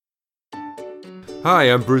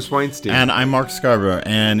Hi, I'm Bruce Weinstein. And I'm Mark Scarborough,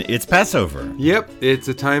 and it's Passover. Yep, it's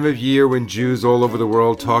a time of year when Jews all over the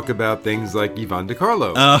world talk about things like Ivan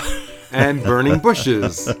DiCarlo. And burning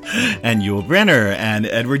bushes. And Yul Brynner, and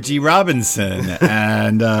Edward G. Robinson,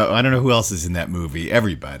 and I don't know who else is in that movie.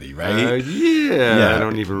 Everybody, right? Yeah, I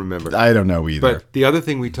don't even remember. I don't know either. But the other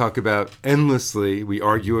thing we talk about endlessly, we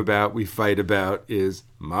argue about, we fight about, is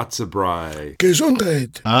matzah brai.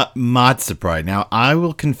 Gesundheit. Matzah brai. Now, I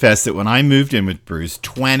will confess that when I moved in with Bruce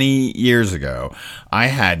 20 years ago, I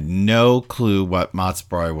had no clue what matzah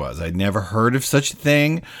brai was. I'd never heard of such a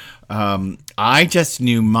thing. I just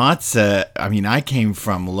knew matzah. I mean, I came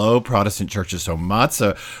from low Protestant churches, so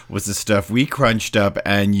matzah was the stuff we crunched up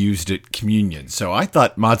and used at communion. So I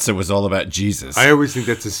thought matzah was all about Jesus. I always think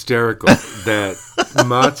that's hysterical, that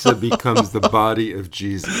matzah becomes the body of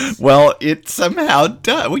Jesus. Well, it somehow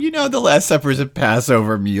does. Well, you know, the Last Supper is a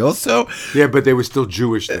Passover meal, so... Yeah, but they were still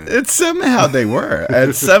Jewish then. It's somehow they were.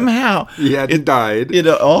 And somehow... He hadn't died. It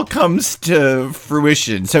all comes to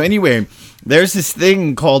fruition. So anyway... There's this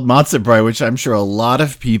thing called matzah brai, which I'm sure a lot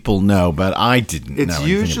of people know, but I didn't know anything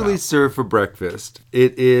usually about. served for breakfast.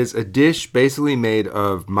 It is a dish basically made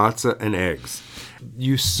of matzah and eggs.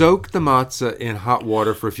 You soak the matzah in hot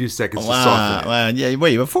water for a few seconds to soften it. Well, yeah,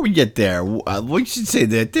 wait, before we get there, we should say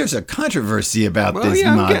that there's a controversy about this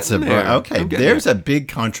matzah brai. Okay, there's a big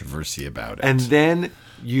controversy about it. And then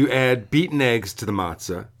you add beaten eggs to the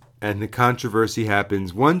matzah. And the controversy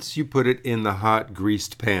happens once you put it in the hot,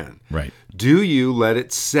 greased pan. Right. Do you let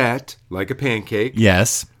it set like a pancake?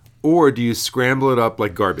 Yes. Or do you scramble it up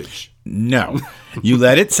like garbage? No. You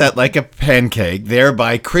let it set like a pancake,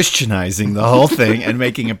 thereby Christianizing the whole thing and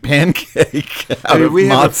making a pancake out of we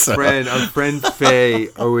matzah. Have our friend Faye.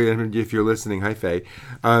 If you're listening, hi Faye.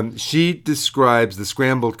 She describes the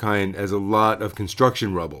scrambled kind as a lot of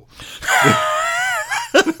construction rubble.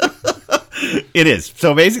 It is.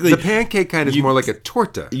 So basically... The pancake kind is more like a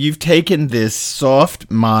torta. You've taken this soft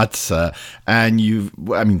matzah and you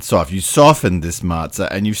softened this matzah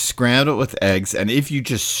and you've scrambled it with eggs. And if you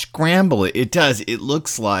just scramble it, it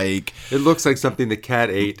looks like... It looks like something the cat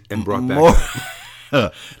ate and brought back.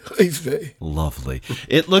 Lovely.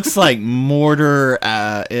 It looks like mortar,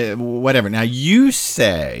 whatever. Now, you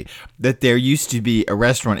say that there used to be a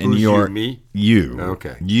restaurant in New York. Me? You.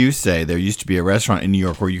 Okay. You say there used to be a restaurant in New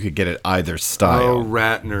York where you could get it either style. Oh,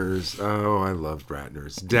 Ratner's. Oh, I loved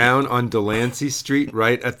Ratner's. Down on Delancey Street,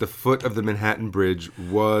 right at the foot of the Manhattan Bridge,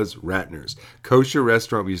 was Ratner's. Kosher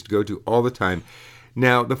restaurant we used to go to all the time.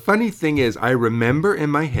 Now, the funny thing is, I remember in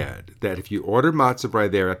my head that if you ordered matzah brai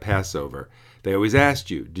there at Passover, they always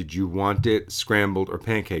asked you, did you want it scrambled or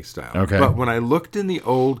pancake style? Okay. But when I looked in the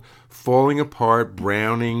old falling apart,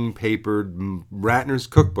 browning, papered Ratner's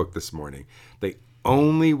cookbook this morning, the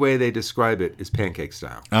only way they describe it is pancake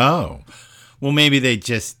style. Oh. Well, maybe they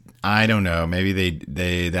just... I don't know. Maybe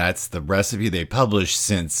they that's the recipe they published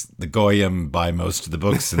since the Goyim buy most of the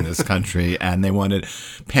books in this country, and they wanted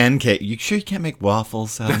pancake. You sure you can't make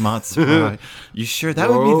waffles out of matzah brai? You sure that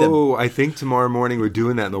would be the? Oh, I think tomorrow morning we're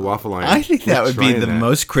doing that in the waffle iron. I think that would be the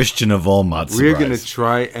most Christian of all matzah. We're going to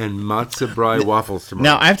try and matzah brai waffles tomorrow.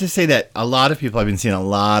 Now I have to say that a lot of people I've been seeing a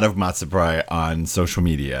lot of matzah brai on social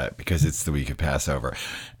media because it's the week of Passover,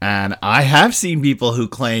 and I have seen people who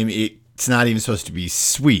claim it's not even supposed to be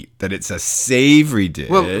sweet, that it's a savory dish.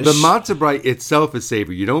 Well, the matzah brai itself is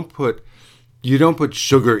savory. You don't put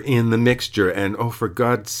sugar in the mixture, and for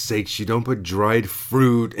God's sakes, you don't put dried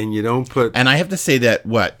fruit, and you don't put... And I have to say that,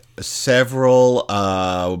 several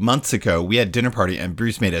months ago, we had a dinner party, and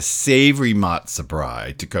Bruce made a savory matzah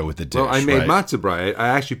brai to go with the dish. Well, I made matzah brai. I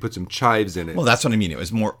actually put some chives in it. Well, that's what I mean. It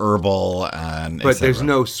was more herbal and... But there's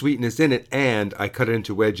no sweetness in it, and I cut it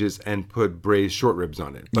into wedges and put braised short ribs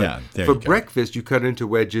on it. But for breakfast, you cut it into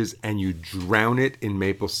wedges, and you drown it in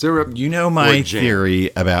maple syrup. You know my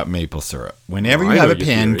theory about maple syrup. Whenever you have a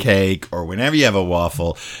pancake or whenever you have a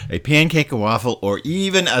waffle, a pancake, a waffle, or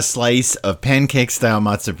even a slice of pancake-style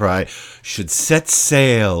matzah brai should set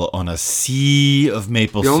sail on a sea of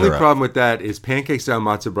maple syrup. The only problem with that is pancake-style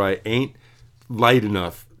matzah brai ain't light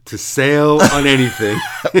enough to sail on anything.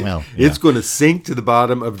 Well, it's going to sink to the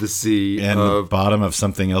bottom of the sea. And the bottom of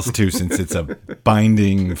something else, too, since it's a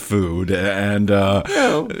binding food. And, a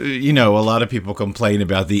lot of people complain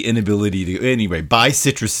about the inability to... Anyway, buy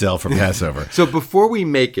Citrusel for Passover. So before we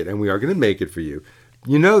make it, and we are going to make it for you,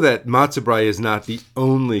 you know that matzah brai is not the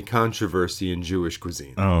only controversy in Jewish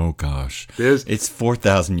cuisine. Oh, gosh. It's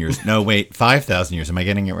 4,000 years. No, wait, 5,000 years. Am I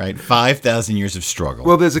getting it right? 5,000 years of struggle.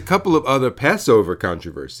 Well, there's a couple of other Passover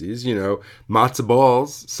controversies. Matzah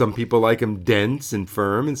balls. Some people like them dense and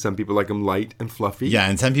firm, and some people like them light and fluffy. Yeah,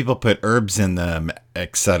 and some people put herbs in them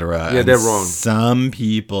etc. Yeah, they're wrong. Some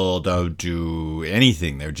people don't do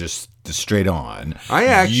anything. They're just straight on.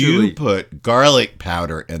 You put garlic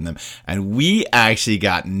powder in them, and we actually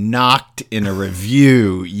got knocked in a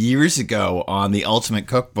review years ago on the Ultimate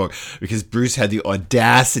Cookbook because Bruce had the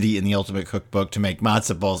audacity in the Ultimate Cookbook to make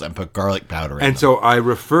matzo balls and put garlic powder in them. And so I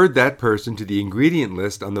referred that person to the ingredient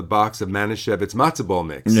list on the box of Manischewitz matzo ball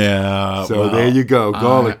mix. Yeah. So there you go,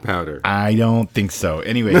 garlic powder. I don't think so.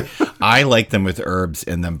 Anyway, I like them with herbs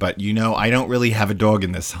in them, but I don't really have a dog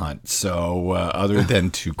in this hunt. So other than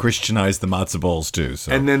to Christianize the matzo balls too.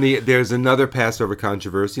 So. And then there's another Passover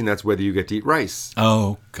controversy, and that's whether you get to eat rice.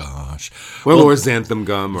 Oh gosh. Well, or xanthan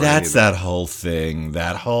gum. Or that's that whole thing.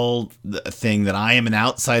 That whole thing that I am an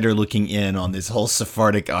outsider looking in on this whole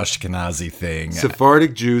Sephardic Ashkenazi thing.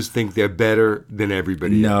 Sephardic Jews think they're better than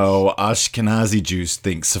everybody else. No, Ashkenazi Jews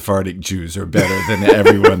think Sephardic Jews are better than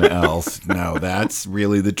everyone else. No, that's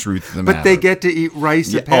really the truth of the matter. But they get to eat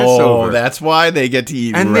rice at Passover. Oh, that's why they get to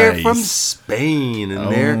eat rice. And they're from Spain,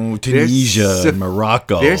 and Tunisia, and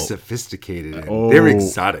Morocco. They're sophisticated. And they're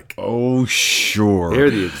exotic. Oh, sure. They're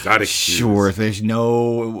the exotic Sure. Jews. There's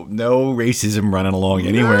no racism running along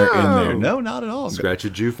anywhere in there. No, not at all. Scratch a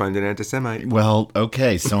Jew, find an anti-Semite. Well,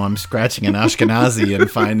 okay, so I'm scratching an Ashkenazi and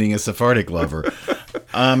finding a Sephardic lover.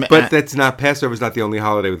 But that's not Passover's not the only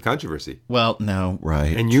holiday with controversy. Well, no,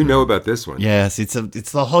 right. And you know about this one. Yes, it's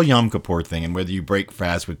the whole Yom Kippur thing, and whether you break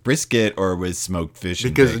fast with brisket or with smoked fish.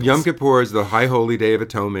 Because and bagels. Yom Kippur is the high holy day of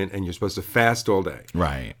atonement, and you're supposed to fast all day.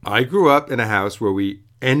 Right. I grew up in a house where we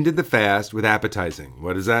ended the fast with appetizing.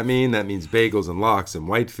 What does that mean? That means bagels and lox and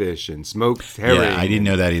whitefish and smoked herring. Yeah, I didn't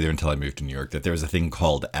know that either until I moved to New York, that there was a thing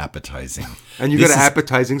called appetizing. And you go to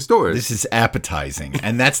appetizing stores. This is appetizing.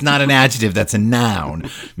 And that's not an adjective, that's a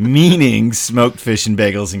noun, meaning smoked fish and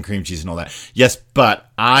bagels and cream cheese and all that. Yes,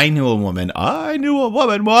 but I knew a woman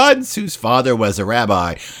once whose father was a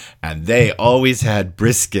rabbi, and they always had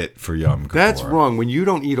brisket for Yom Kippur. That's wrong. When you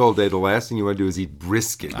don't eat all day, the last thing you want to do is eat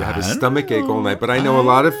brisket. You have a stomach ache all night. But I know a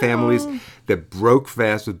lot of families that broke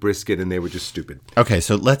fast with brisket, and they were just stupid. Okay,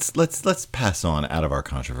 so let's pass on out of our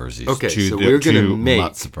controversies. Okay, to so we're going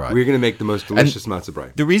to make the most delicious matzo brie.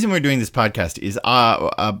 The reason we're doing this podcast is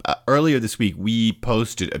earlier this week we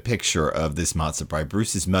posted a picture of this matzo brie.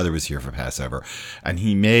 Bruce's mother was here for Passover, and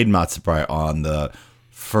he made matzo brie on the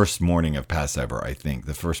first morning of Passover, I think,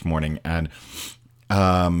 the first morning, and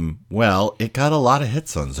well, it got a lot of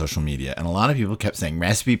hits on social media, and a lot of people kept saying,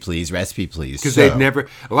 recipe please. Because a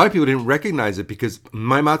lot of people didn't recognize it, because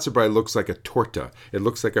my matzo brie looks like a torta. It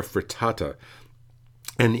looks like a frittata.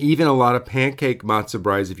 And even a lot of pancake matzo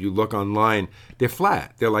bries, if you look online, they're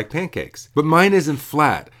flat. They're like pancakes. But mine isn't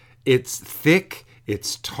flat. It's thick.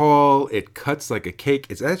 It's tall. It cuts like a cake.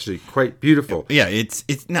 It's actually quite beautiful. Yeah, it's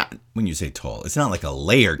not, when you say tall, it's not like a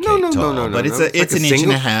layer cake no, tall. But it's an inch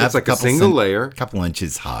and a half. It's like a single layer. A couple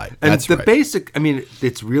inches high. And that's the right. basic, I mean,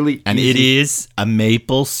 it's really and easy. it is a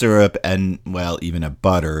maple syrup and, well, even a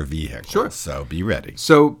butter vehicle. Sure. So be ready.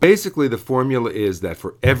 So basically the formula is that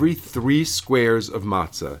for every 3 squares of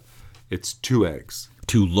matzah, it's 2 eggs.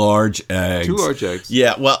 2 large eggs. 2 large eggs.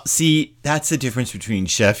 Yeah, well, see, that's the difference between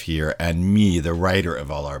Chef here and me, the writer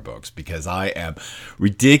of all our books, because I am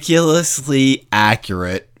ridiculously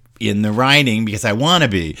accurate in the writing because I want to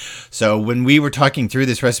be. So when we were talking through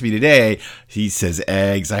this recipe today, he says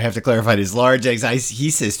eggs. I have to clarify his large eggs. He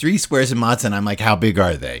says 3 squares of matzah, and I'm like, how big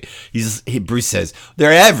are they? Bruce says,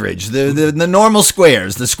 they're average. The normal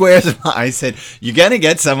squares. The squares of I said, you're going to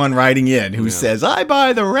get someone writing in who says, I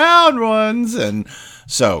buy the round ones. And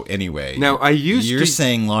so anyway, now you're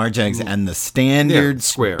saying large eggs and the standard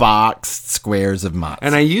boxed squares of matzah.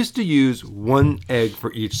 And I used to use 1 egg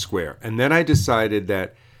for each square. And then I decided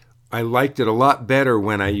that I liked it a lot better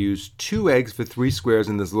when I used 2 eggs for 3 squares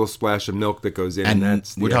and this little splash of milk that goes in. And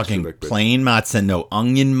that's we're talking plain matzah, no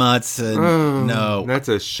onion matzah, no. That's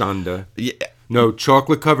a shanda. Yeah. No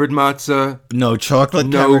chocolate-covered matzah. No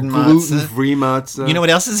chocolate-covered matzah. No gluten-free matzah. You know what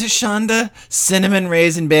else is a shanda? Cinnamon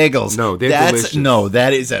raisin bagels. No, they're delicious. No,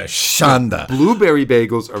 that is a shanda. Blueberry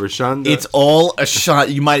bagels are a shanda. It's all a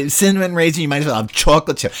shanda. Cinnamon raisin, you might as well have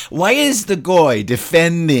chocolate chip. Why is the goy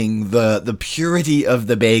defending the purity of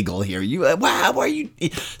the bagel here? Why are you...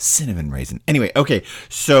 Cinnamon raisin. Anyway, okay,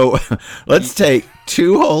 so let's take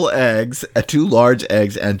 2 whole eggs, 2 large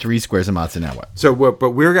eggs, and 3 squares of matzah. Now what? So,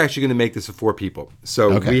 but we're actually going to make this for 4 people.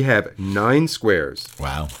 So we have 9 squares.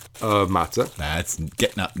 Wow. Of matzah. That's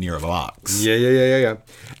getting up near a box. Yeah.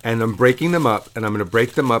 And I'm breaking them up, and I'm going to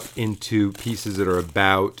break them up into pieces that are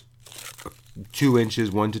about 2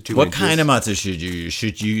 inches, 1 to 2 What inches. kind of matzah should you use?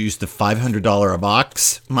 Should you use the $500 a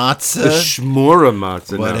box The matzah? shmura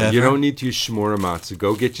matzah. No, Whatever. you don't need to use shmura matzah.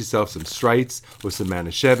 Go get yourself some strites or some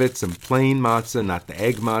manischewitz, some plain matzah, not the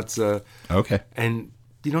egg matzah. Okay. And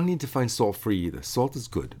you don't need to find salt free either. Salt is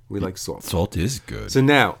good. We like salt. Salt is good. So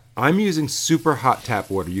now I'm using super hot tap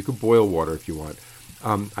water. You could boil water if you want.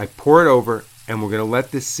 I pour it over, and we're going to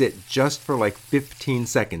let this sit just for like 15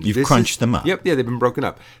 seconds. You've This crunched is- them up. Yep, yeah, they've been broken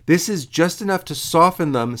up. This is just enough to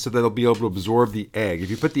soften them so that they'll be able to absorb the egg. If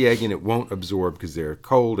you put the egg in, it won't absorb because they're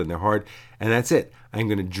cold and they're hard. And that's it. I'm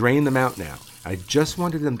going to drain them out now. I just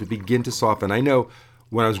wanted them to begin to soften. I know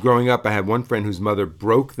when I was growing up, I had one friend whose mother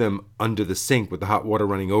broke them under the sink with the hot water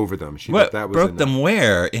running over them. She What? thought that was Broke enough. them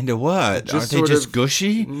where? Into what? Just Aren't they sort just of-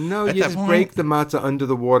 gushy? No, at you that just point? break the matzah under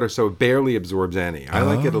the water so it barely absorbs any. I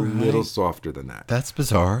like it a little softer than that. That's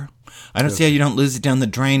bizarre. I don't see how you don't lose it down the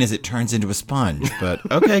drain as it turns into a sponge. But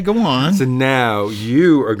okay, go on. So now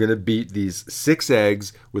you are going to beat these 6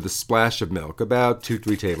 eggs with a splash of milk, about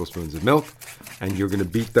 2-3 tablespoons of milk, and you're going to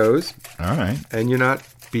beat those. All right. And you're not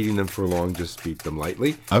beating them for long, just beat them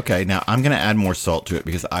lightly. Okay, now I'm going to add more salt to it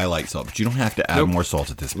because I like salt, but you don't have to add Nope. more salt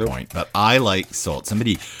at this point. But I like salt.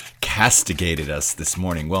 Somebody castigated us this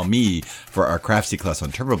morning, well, me, for our craftsy class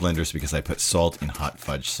on turbo blenders because I put salt in hot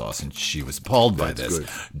fudge sauce, and she was appalled by That's this.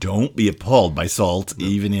 good. Don't be appalled by salt,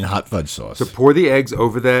 even in hot fudge sauce. So pour the eggs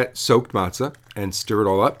over that soaked matzah and stir it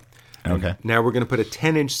all up. And Okay. Now we're going to put a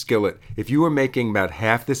 10-inch skillet. If you were making about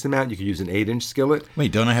half this amount, you could use an 8-inch skillet.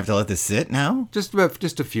 Wait, don't I have to let this sit now? Just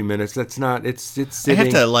a few minutes. That's not. It's I sitting. have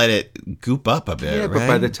to let it goop up a bit, Yeah, right? but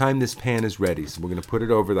by the time this pan is ready, so we're going to put it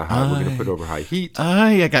over the high. We're going to put it over high heat.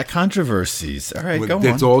 I got controversies. All right, go on.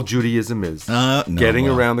 That's all Judaism is. No, Getting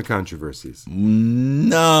well. around the controversies.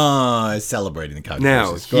 No, celebrating the Now,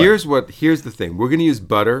 controversies. Go ahead. here's the thing. We're going to use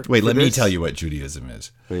butter. Wait, for let me this. tell you what Judaism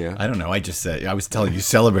is. Oh, yeah? I don't know. I just said I was telling you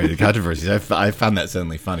celebrated controversies. I found that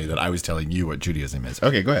suddenly funny that I was telling you what Judaism is.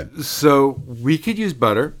 Okay, go ahead. So we could use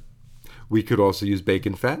butter. We could also use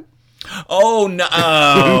bacon fat. Oh no,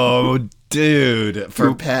 oh, dude,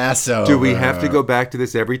 for Passover. Do we have to go back to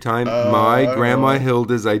this every time? My grandma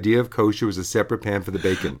Hilda's idea of kosher was a separate pan for the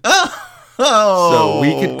bacon. So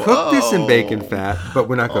we could cook this in bacon fat, but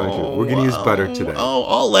we're not going to. We're going to use butter today. Oh,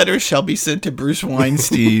 all letters shall be sent to Bruce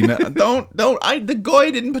Weinstein. The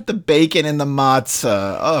goy didn't put the bacon in the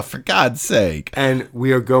matzah. Oh, for God's sake. And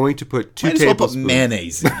we are going to put 2 Might as well put tablespoons.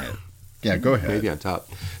 mayonnaise in it. Yeah, go ahead. Maybe on top.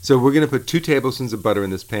 So we're going to put 2 tablespoons of butter in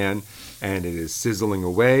this pan, and it is sizzling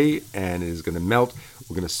away, and it is going to melt.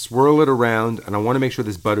 We're going to swirl it around, and I want to make sure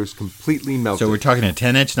this butter is completely melted. So we're talking a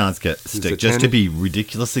 10-inch is a nonstick, just 10 to be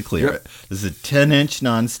ridiculously clear. Yep. This is a 10-inch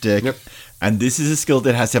nonstick, Yep. and this is a skillet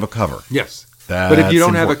that has to have a cover. Yes. But if you That's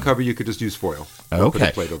don't have a important. cover, you could just use foil. Or put a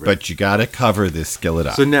Okay, plate over it. but you got to cover this skillet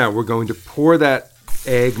up. So now we're going to pour that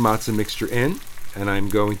egg matzah mixture in, and I'm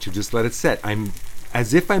going to just let it set.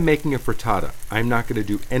 As if I'm making a frittata. I'm not going to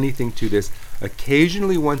do anything to this.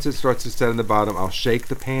 Occasionally, once it starts to set on the bottom, I'll shake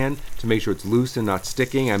the pan to make sure it's loose and not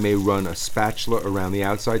sticking. I may run a spatula around the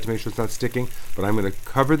outside to make sure it's not sticking, but I'm going to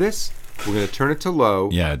cover this. We're going to turn it to low.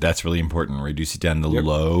 Yeah, that's really important. Reduce it down to Yep.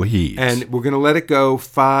 low heat. And we're going to let it go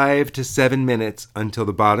 5 to 7 minutes until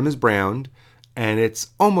the bottom is browned and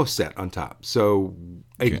it's almost set on top. So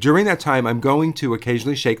during that time, I'm going to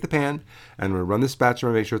occasionally shake the pan and I'm going to run the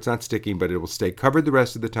spatula and make sure it's not sticking, but it will stay covered the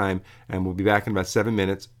rest of the time. And we'll be back in about 7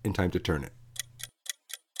 minutes in time to turn it.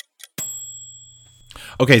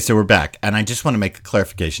 Okay, so we're back, and I just want to make a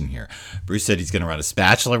clarification here. Bruce said he's going to run a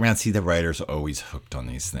spatula around. See, the writer's always hooked on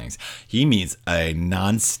these things. He means a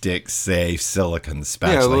non-stick, safe silicone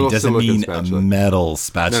spatula. little He doesn't silicone mean spatula. a metal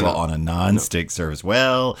spatula No. on a non-stick surface.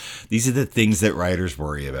 Well, these are the things that writers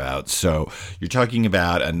worry about. So you're talking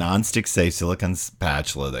about a non-stick, safe silicone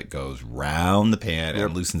spatula that goes round the pan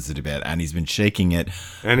and loosens it a bit, and he's been shaking it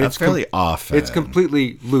And it's fairly often. It's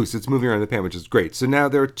completely loose. It's moving around the pan, which is great. So now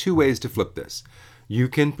there are 2 ways to flip this. You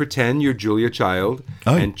can pretend you're Julia Child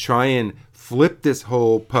and try and flip this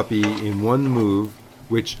whole puppy in one move,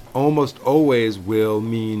 which almost always will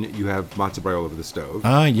mean you have matzo brie all over the stove.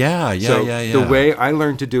 Yeah. The way I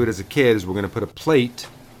learned to do it as a kid is we're going to put a plate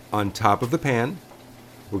on top of the pan.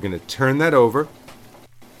 We're going to turn that over.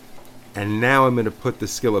 And now I'm going to put the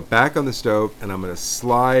skillet back on the stove and I'm going to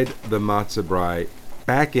slide the matzo brie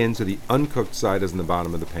back in so the uncooked side is in the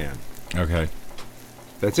bottom of the pan. Okay.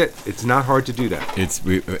 That's it. It's not hard to do that.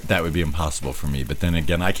 That would be impossible for me. But then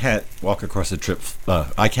again, I can't walk across a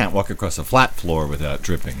flat floor without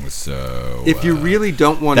dripping. So If you really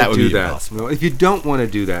don't want to would do be that, impossible. if you don't want to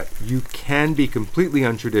do that, you can be completely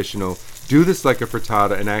untraditional. Do this like a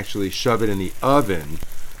frittata and actually shove it in the oven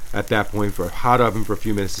at that point for a hot oven for a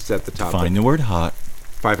few minutes to set the top. Find the word hot.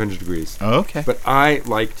 500 degrees. Okay. But I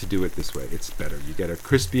like to do it this way. It's better. You get a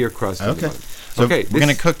crispier crust. Okay. So We're going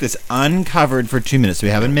to cook this uncovered for 2 minutes. So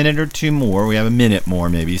we have a minute or two more. We have a minute more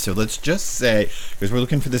maybe. So let's just say, because we're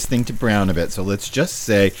looking for this thing to brown a bit. So let's just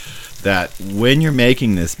say that when you're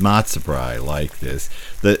making this matzo brie like this,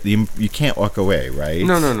 you can't walk away, right?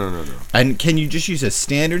 No. And can you just use a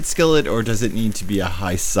standard skillet, or does it need to be a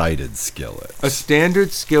high-sided skillet? A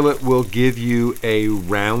standard skillet will give you a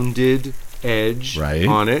rounded edge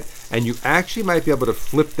on it, and you actually might be able to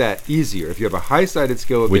flip that easier if you have a high-sided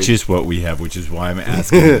skillet. Which is what we have, which is why I'm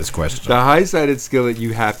asking this question. The high-sided skillet,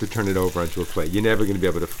 you have to turn it over onto a plate. You're never going to be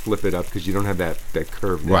able to flip it up because you don't have that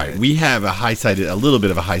curved edge. Right. We have a little bit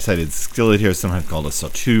of a high-sided skillet here, sometimes called a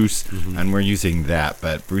sauteuse, and we're using that.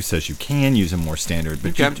 But Bruce says you can use a more standard,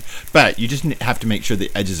 but you just have to make sure the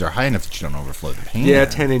edges are high enough that you don't overflow the pan. Yeah,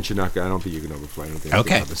 10-inch you're not. I don't think you can overflow. I don't think.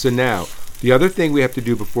 Okay. So now, the other thing we have to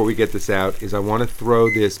do before we get this out is I want to throw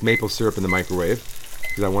this maple syrup in the microwave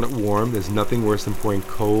because I want it warm. There's nothing worse than pouring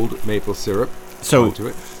cold maple syrup onto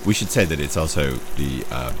it. We should say that it's also the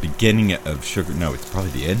beginning of sugar. No, it's probably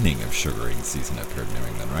the ending of sugaring season up here in New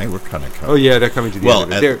England, right? We're kind of Oh yeah, they're coming to the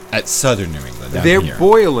end of it. At southern New England. They're here.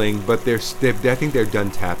 boiling, but I think they're done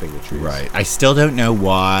tapping the trees. Right. I still don't know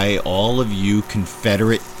why all of you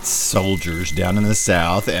Confederate soldiers down in the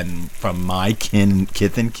South and from my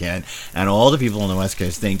kith and kin and all the people on the West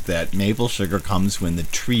Coast think that maple sugar comes when the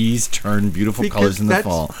trees turn beautiful colors in the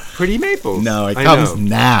fall. Pretty maple. No, it comes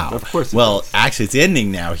now. Of course. Well, actually, it's ending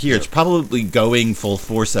now here. It's probably going full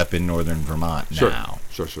force up in northern Vermont now.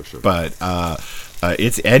 Sure. But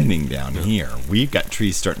it's ending down here. We've got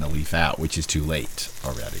trees starting to leaf out, which is too late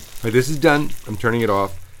already. Right, this is done. I'm turning it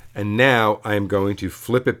off. And now I am going to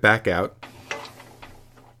flip it back out.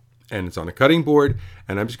 And it's on a cutting board.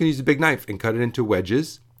 And I'm just going to use a big knife and cut it into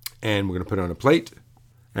wedges. And we're going to put it on a plate.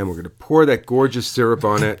 And we're going to pour that gorgeous syrup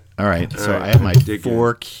on it. All right. So I have my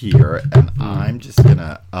fork here. And I'm just going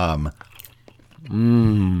to...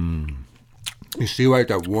 You see like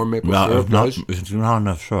that warm maple syrup does? It's not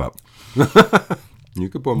enough syrup. You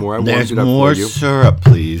could pour more. There's more syrup,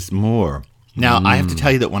 please. More. Now, I have to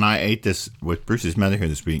tell you that when I ate this with Bruce's mother here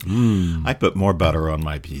this week, I put more butter on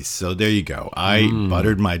my piece. So there you go. I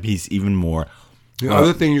buttered my piece even more. The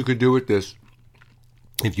other thing you could do with this,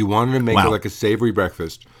 if you wanted to make it like a savory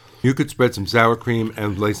breakfast, you could spread some sour cream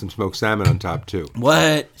and lay some smoked salmon on top too.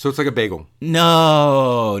 What? So it's like a bagel.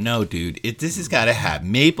 No, dude. This has got to have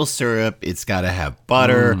maple syrup. It's got to have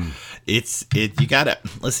butter. You gotta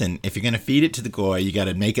listen. If you're gonna feed it to the goy, you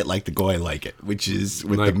gotta make it like the goy like it, which is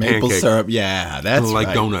with like the maple pancake. syrup. Yeah, that's like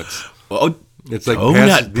right. donuts. Oh, it's like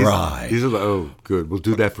donut brie. These are good. We'll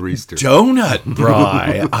do that for Easter. Donut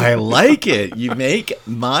brie. I like it. You make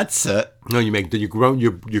matzah. No,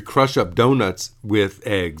 you crush up donuts with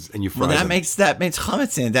eggs and you fry them. That makes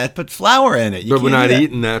chametz in it. That put flour in it. But we're not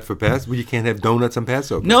eating that for Passover. You can't have donuts on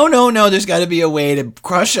Passover. No. There's got to be a way to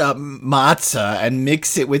crush up matzah and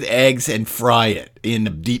mix it with eggs and fry it in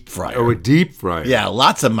a deep fryer. Oh, a deep fryer. Yeah,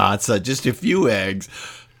 lots of matzah, just a few eggs.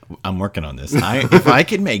 I'm working on this. If I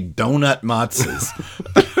can make donut matzahs.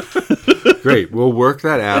 Great. We'll work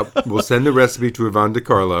that out. We'll send the recipe to Yvonne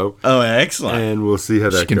DiCarlo. Oh, excellent. And we'll see how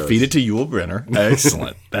that goes. She can feed it to Yul Brynner.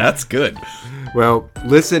 Excellent. That's good. Well,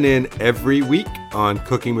 listen in every week on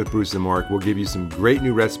Cooking with Bruce and Mark. We'll give you some great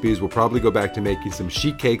new recipes. We'll probably go back to making some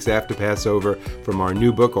sheet cakes after Passover from our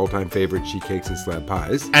new book, All Time Favorite Sheet Cakes and Slab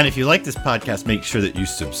Pies. And if you like this podcast, make sure that you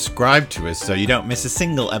subscribe to us so you don't miss a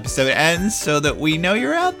single episode and so that we know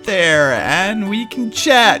you're out there and we can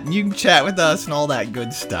chat. You can chat with us and all that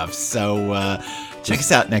good stuff. So check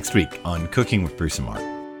us out next week on Cooking with Bruce and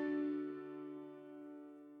Mark.